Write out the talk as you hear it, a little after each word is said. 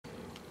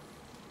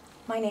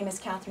My name is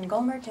Katherine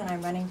Gulmert, and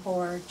I'm running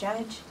for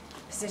judge,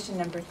 position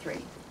number 3,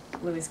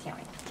 Lewis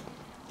County.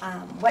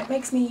 What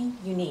makes me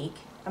unique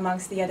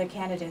amongst the other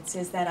candidates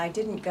is that I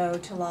didn't go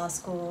to law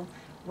school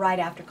right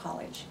after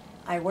college.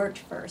 I worked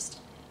first,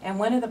 and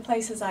one of the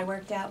places I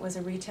worked at was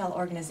a retail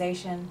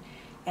organization,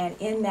 and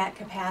in that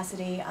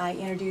capacity I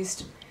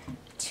introduced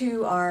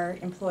to our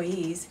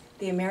employees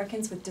the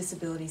Americans with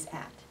Disabilities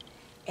Act.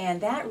 And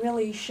that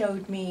really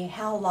showed me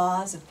how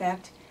laws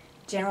affect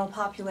general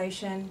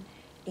population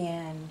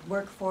and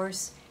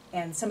workforce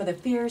and some of the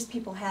fears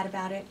people had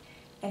about it,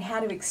 and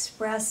how to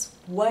express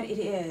what it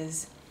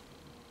is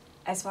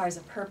as far as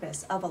a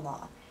purpose of a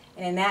law.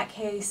 And in that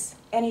case,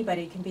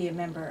 anybody can be a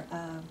member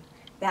of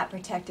that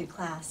protected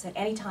class at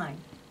any time,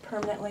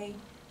 permanently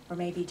or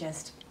maybe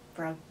just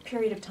for a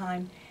period of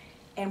time,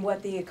 and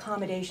what the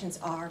accommodations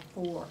are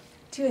for,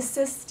 to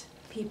assist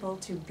people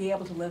to be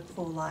able to live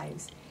full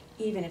lives,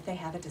 even if they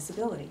have a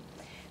disability.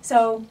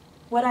 So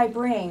what I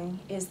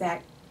bring is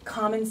that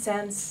common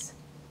sense,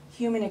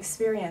 human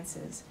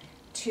experiences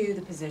to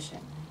the position.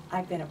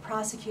 I've been a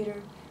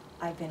prosecutor,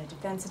 I've been a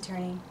defense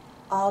attorney,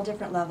 all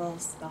different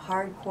levels, the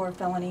hardcore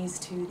felonies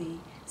to the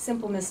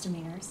simple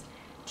misdemeanors,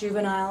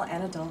 juvenile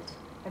and adult.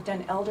 I've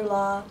done elder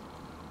law,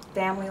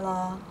 family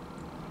law,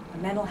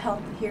 mental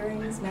health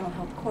hearings, mental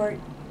health court,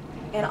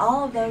 and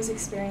all of those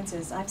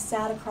experiences, I've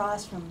sat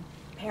across from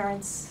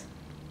parents,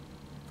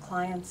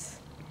 clients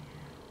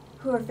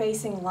who are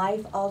facing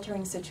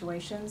life-altering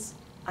situations.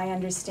 I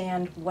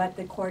understand what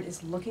the court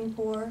is looking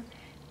for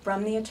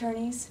from the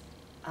attorneys.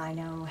 I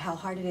know how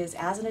hard it is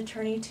as an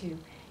attorney to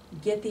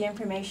get the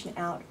information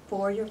out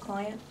for your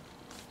client,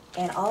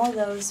 and all of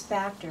those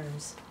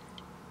factors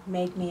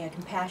make me a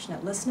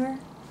compassionate listener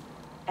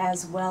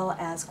as well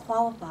as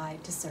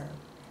qualified to serve.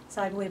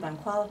 So I believe I'm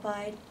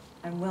qualified,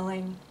 I'm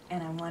willing,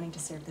 and I'm wanting to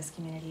serve this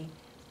community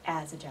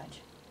as a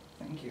judge.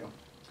 Thank you.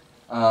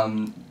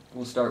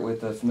 We'll start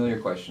with a familiar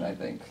question, I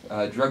think.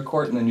 Drug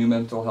court and the new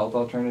mental health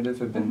alternative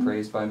have been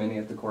praised by many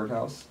at the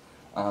courthouse.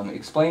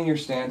 Explain your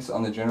stance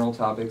on the general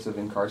topics of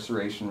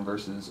incarceration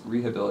versus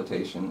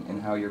rehabilitation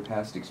and how your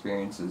past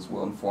experiences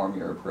will inform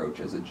your approach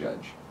as a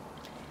judge.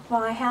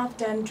 Well, I have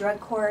done drug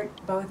court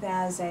both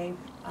as a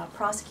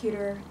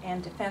prosecutor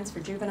and defense for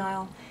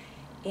juvenile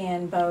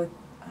in both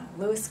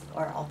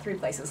all three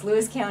places,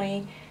 Lewis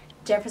County,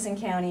 Jefferson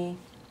County,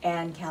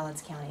 and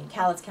Cowlitz County.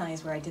 Cowlitz County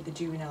is where I did the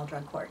juvenile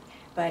drug court.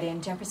 But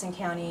in Jefferson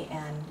County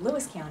and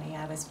Lewis County,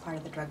 I was part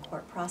of the drug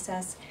court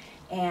process,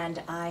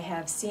 and I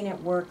have seen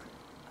it work,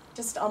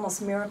 just almost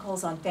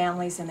miracles on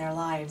families and their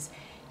lives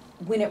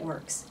when it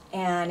works.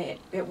 And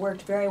it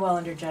worked very well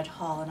under Judge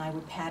Hall, and I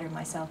would pattern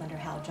myself under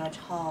how Judge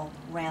Hall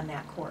ran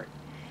that court.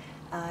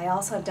 I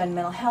also have done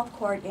mental health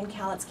court in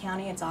Cowlitz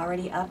County. It's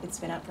already up. It's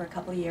been up for a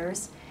couple of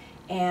years.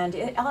 And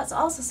it's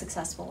also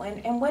successful.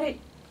 And what it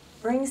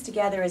brings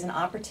together is an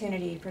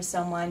opportunity for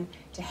someone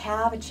to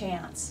have a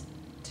chance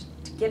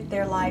to get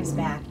their lives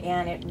back,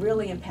 and it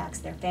really impacts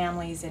their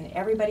families and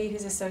everybody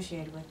who's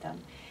associated with them.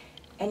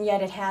 And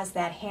yet it has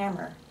that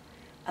hammer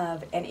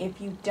of, and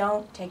if you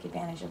don't take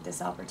advantage of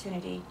this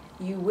opportunity,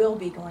 you will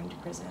be going to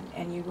prison,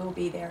 and you will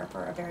be there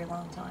for a very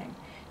long time.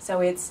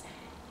 So it's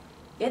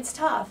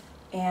tough,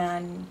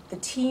 and the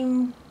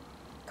team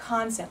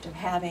concept of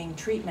having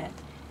treatment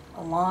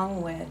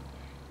along with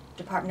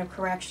Department of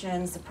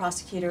Corrections, the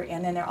prosecutor,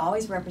 and then they're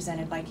always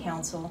represented by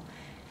counsel,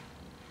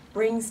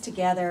 brings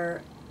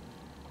together,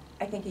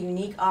 I think, a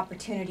unique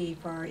opportunity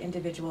for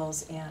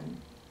individuals in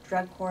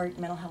drug court,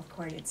 mental health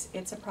court.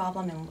 It's a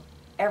problem in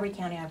every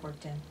county I've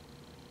worked in.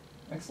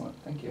 Excellent,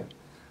 thank you.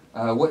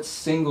 What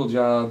single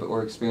job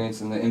or experience,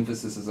 and the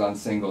emphasis is on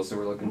single, so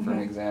we're looking for an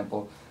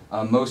example,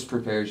 most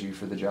prepares you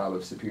for the job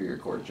of Superior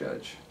Court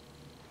Judge?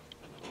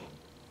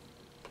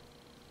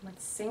 What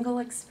single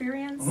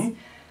experience?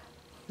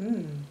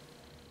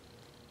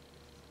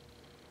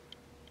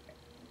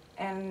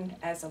 And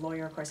as a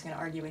lawyer, of course, I'm going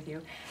to argue with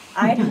you.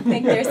 I don't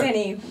think there's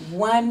any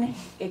one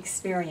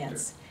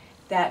experience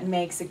that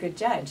makes a good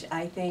judge.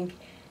 I think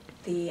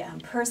the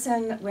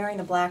person wearing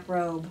the black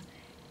robe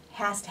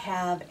has to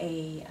have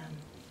a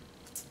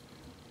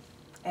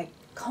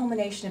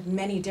culmination of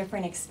many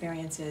different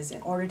experiences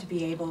in order to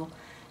be able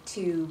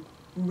to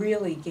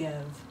really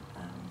give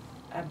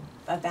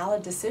a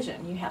valid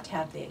decision. You have to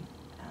have the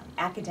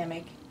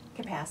academic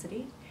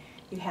capacity,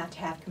 you have to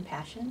have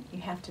compassion,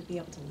 you have to be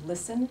able to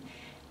listen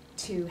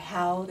to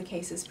how the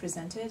case is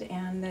presented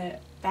and the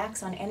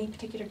facts on any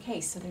particular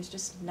case. So there's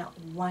just not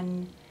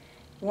one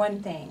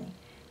thing.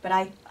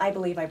 But I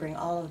believe I bring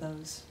all of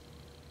those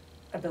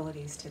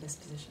abilities to this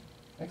position.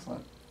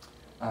 Excellent.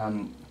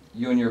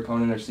 You and your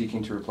opponent are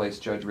seeking to replace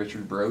Judge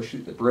Richard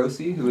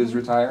Brosey, who is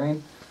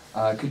retiring.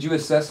 Could you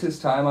assess his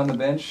time on the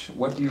bench?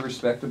 What do you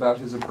respect about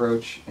his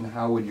approach, and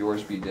how would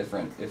yours be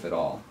different, if at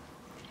all?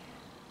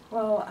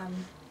 Well,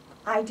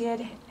 I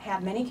did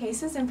have many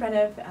cases in front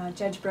of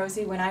Judge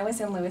Brosey when I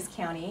was in Lewis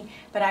County,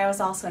 but I was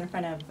also in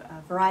front of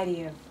a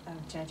variety of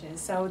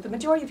judges. So the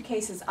majority of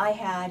cases I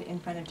had in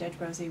front of Judge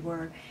Brosey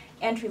were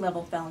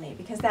entry-level felony,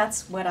 because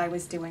that's what I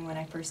was doing when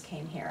I first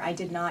came here. I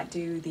did not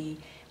do the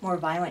more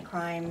violent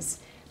crimes,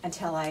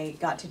 until I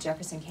got to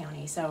Jefferson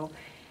County. So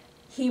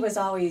he was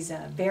always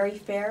very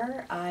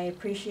fair. I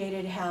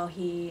appreciated how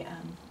he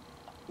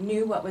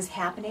knew what was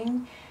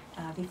happening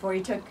before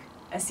he took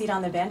a seat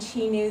on the bench.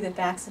 He knew the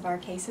facts of our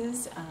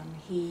cases.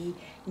 He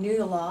knew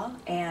the law,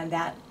 and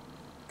that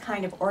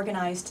kind of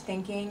organized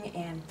thinking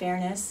and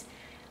fairness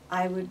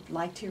I would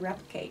like to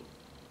replicate.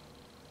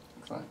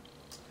 Excellent.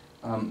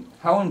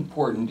 How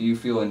important do you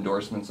feel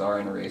endorsements are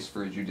in a race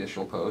for a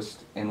judicial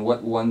post, and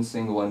what one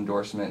single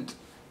endorsement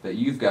that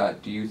you've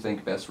got do you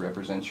think best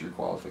represents your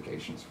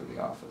qualifications for the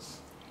office?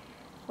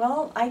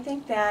 Well, I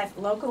think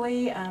that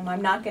locally,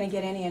 I'm not going to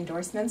get any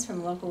endorsements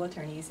from local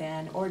attorneys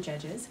or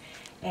judges,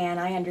 and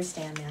I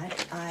understand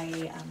that.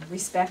 I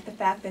respect the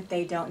fact that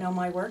they don't know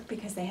my work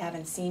because they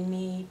haven't seen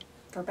me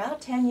for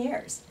about 10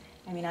 years.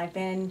 I mean, I've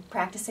been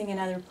practicing in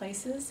other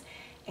places,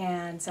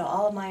 and so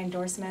all of my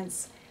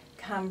endorsements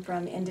come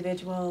from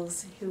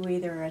individuals who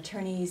either are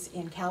attorneys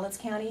in Cowlitz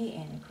County,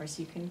 and of course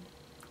you can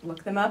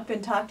look them up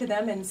and talk to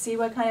them and see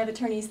what kind of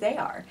attorneys they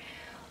are,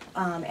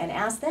 and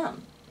ask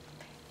them.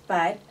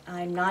 But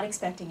I'm not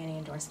expecting any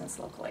endorsements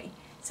locally.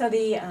 So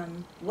the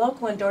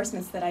local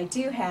endorsements that I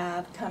do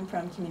have come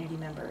from community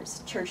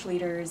members, church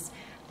leaders,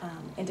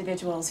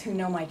 individuals who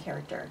know my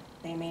character.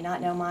 They may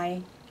not know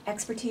my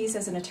expertise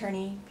as an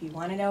attorney. If you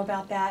want to know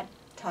about that,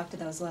 talk to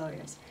those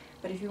lawyers.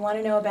 But if you want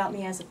to know about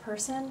me as a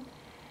person,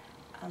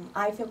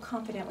 I feel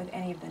confident with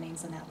any of the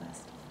names on that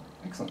list.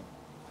 Excellent.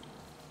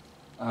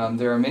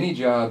 There are many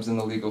jobs in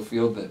the legal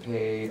field that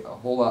pay a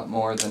whole lot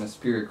more than a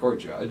Superior Court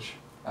judge.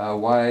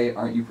 Why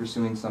aren't you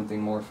pursuing something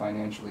more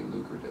financially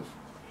lucrative?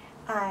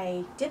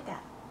 I did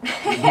that,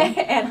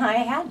 and I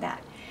had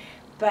that.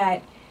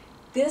 But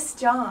this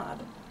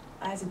job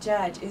as a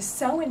judge is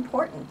so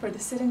important for the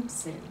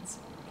citizens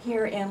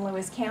here in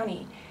Lewis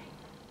County.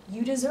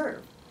 You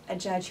deserve a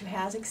judge who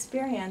has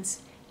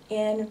experience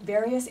in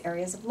various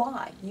areas of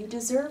law. You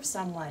deserve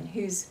someone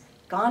who's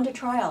gone to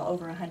trial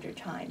over 100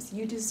 times.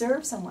 You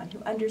deserve someone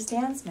who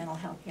understands mental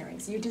health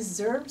hearings. You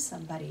deserve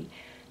somebody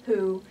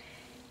who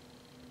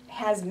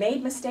has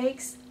made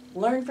mistakes,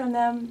 learned from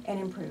them, and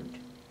improved.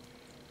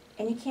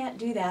 And you can't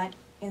do that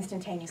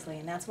instantaneously,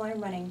 and that's why I'm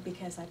running,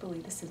 because I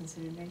believe the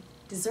citizenry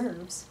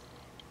deserves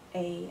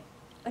an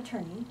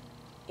attorney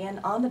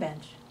on the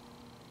bench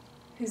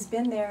who's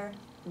been there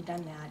and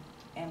done that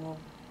and will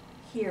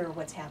hear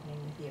what's happening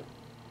with you.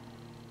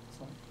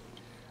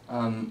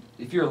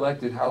 If you're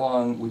elected, how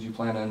long would you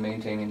plan on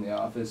maintaining the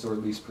office, or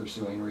at least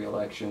pursuing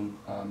re-election?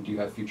 Do you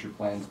have future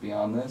plans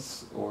beyond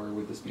this, or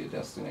would this be a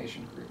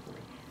destination career for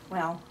you?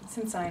 Well,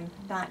 since I'm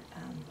not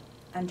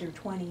under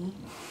 20,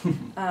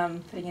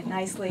 putting it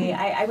nicely,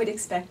 I would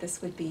expect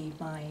this would be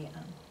my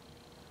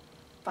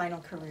final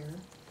career.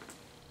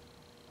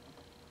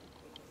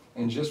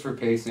 And just for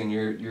pacing,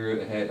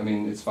 you're ahead. I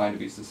mean, it's fine to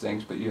be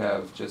succinct, but you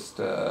have just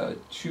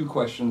 2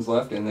 questions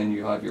left, and then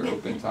you have your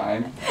open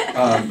time.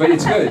 But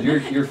it's good.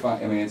 You're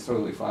fine. I mean, it's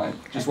totally fine.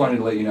 Just wanted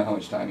to let you know how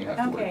much time you have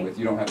to work with.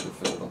 You don't have to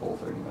fill the whole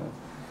 30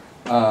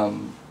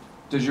 minutes.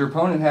 Does your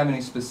opponent have any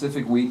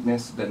specific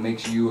weakness that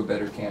makes you a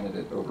better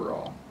candidate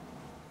overall?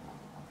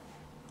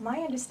 My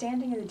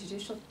understanding of the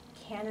judicial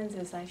canons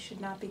is I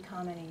should not be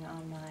commenting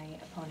on my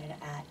opponent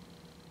at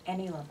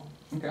any level.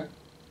 Okay.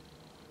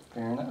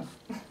 Fair enough.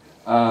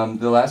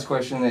 The last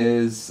question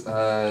is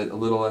a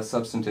little less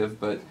substantive,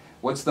 but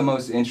what's the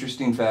most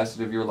interesting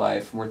facet of your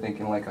life? We're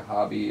thinking like a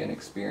hobby, an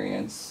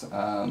experience,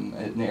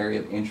 an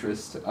area of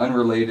interest,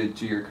 unrelated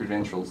to your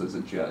credentials as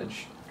a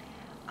judge.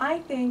 I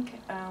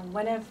think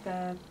one of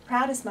the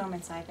proudest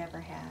moments I've ever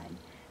had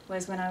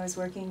was when I was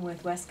working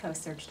with West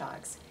Coast Search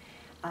Dogs.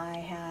 I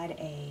had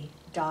a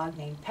dog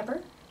named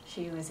Pepper.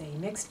 She was a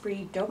mixed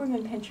breed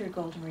Doberman Pinscher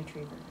Golden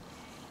Retriever.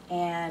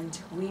 And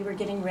we were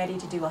getting ready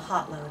to do a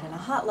hot load. And a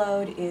hot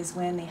load is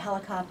when the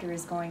helicopter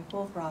is going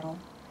full throttle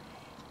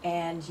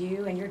and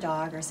you and your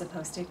dog are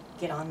supposed to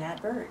get on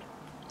that bird.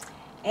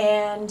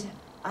 And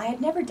I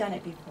had never done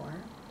it before.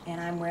 And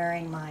I'm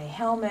wearing my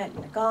helmet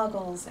and the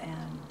goggles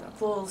and the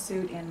full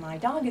suit, and my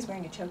dog is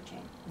wearing a choke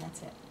chain, and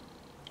that's it.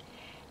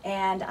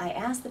 And I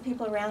asked the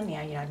people around me,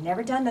 I've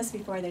never done this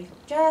before. They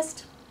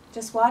said,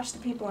 just watch the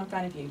people in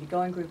front of you. You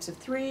go in groups of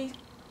 3.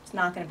 It's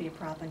not going to be a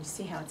problem. You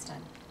see how it's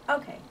done.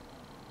 Okay.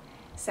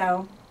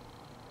 So,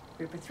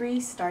 group of 3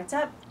 starts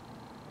up.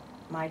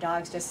 My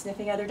dog's just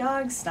sniffing other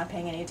dogs, not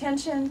paying any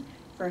attention.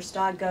 First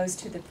dog goes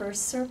to the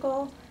first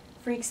circle,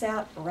 freaks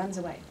out, runs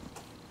away.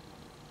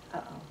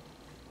 Uh-oh.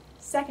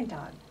 Second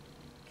dog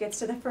gets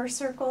to the first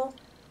circle,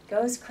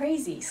 goes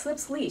crazy,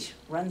 slips leash,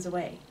 runs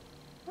away.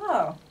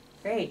 Oh,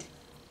 great.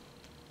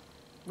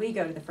 We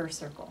go to the first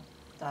circle.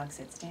 Dog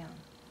sits down.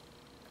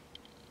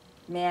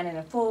 Man in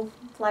a full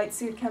flight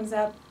suit comes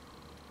up,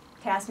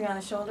 taps me on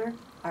the shoulder.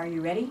 Are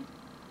you ready?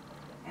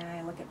 And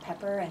I look at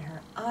Pepper, and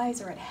her eyes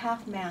are at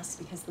half mast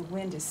because the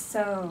wind is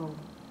so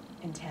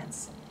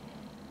intense.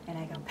 And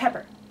I go,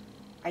 Pepper,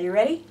 are you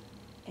ready?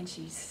 And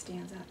she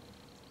stands up.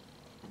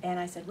 And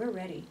I said, we're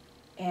ready.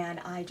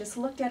 And I just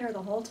looked at her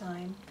the whole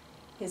time.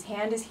 His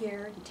hand is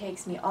here. He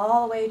takes me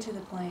all the way to the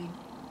plane.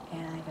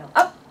 And I go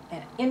up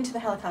and into the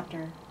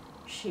helicopter,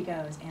 she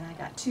goes, and I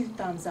got 2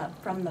 thumbs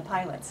up from the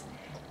pilots.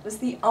 It was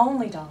the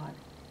only dog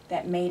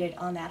that made it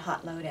on that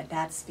hot load at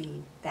that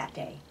speed that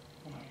day.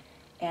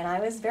 And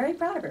I was very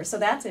proud of her. So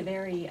that's a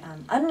very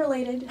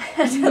unrelated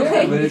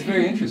Yeah, but it's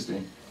very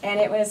interesting. And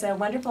it was a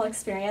wonderful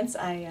experience.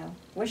 I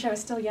wish I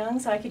was still young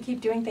so I could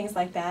keep doing things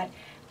like that,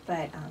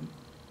 but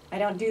I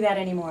don't do that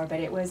anymore,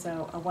 but it was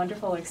a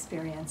wonderful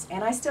experience.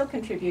 And I still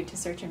contribute to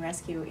search and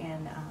rescue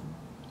in,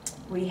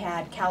 we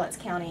had Cowlitz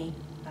County,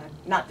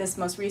 not this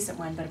most recent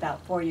one, but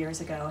about 4 years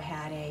ago,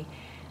 had a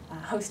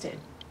hosted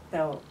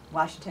the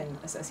Washington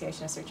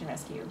Association of Search and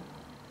Rescue,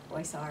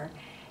 OISAR,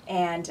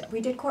 and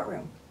we did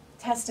courtroom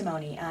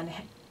testimony on,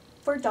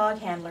 for dog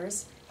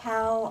handlers,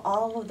 how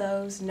all of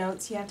those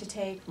notes you have to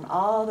take from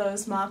all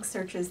those mock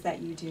searches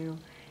that you do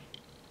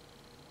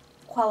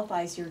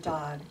qualifies your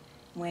dog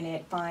when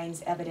it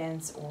finds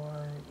evidence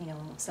or, you know,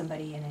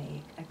 somebody in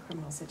a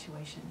criminal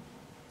situation.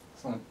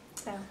 Excellent.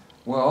 So.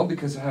 Well,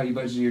 because of how you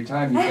budgeted your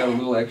time, you've got a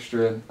little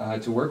extra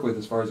to work with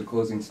as far as a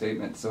closing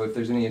statement. So if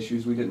there's any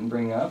issues we didn't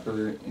bring up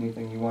or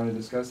anything you want to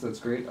discuss, that's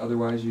great.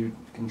 Otherwise, you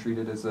can treat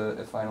it as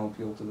a final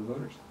appeal to the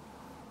voters.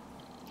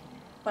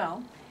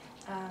 Well,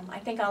 I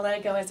think I'll let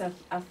it go as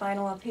a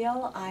final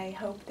appeal. I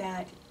hope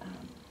that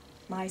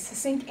my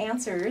succinct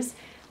answers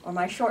or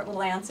my short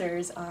little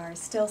answers are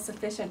still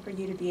sufficient for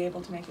you to be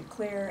able to make a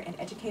clear and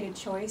educated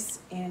choice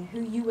in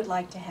who you would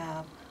like to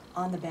have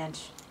on the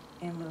bench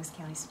in Lewis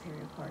County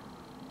Superior Court,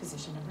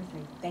 position number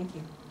 3. Thank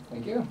you.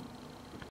 Thank you.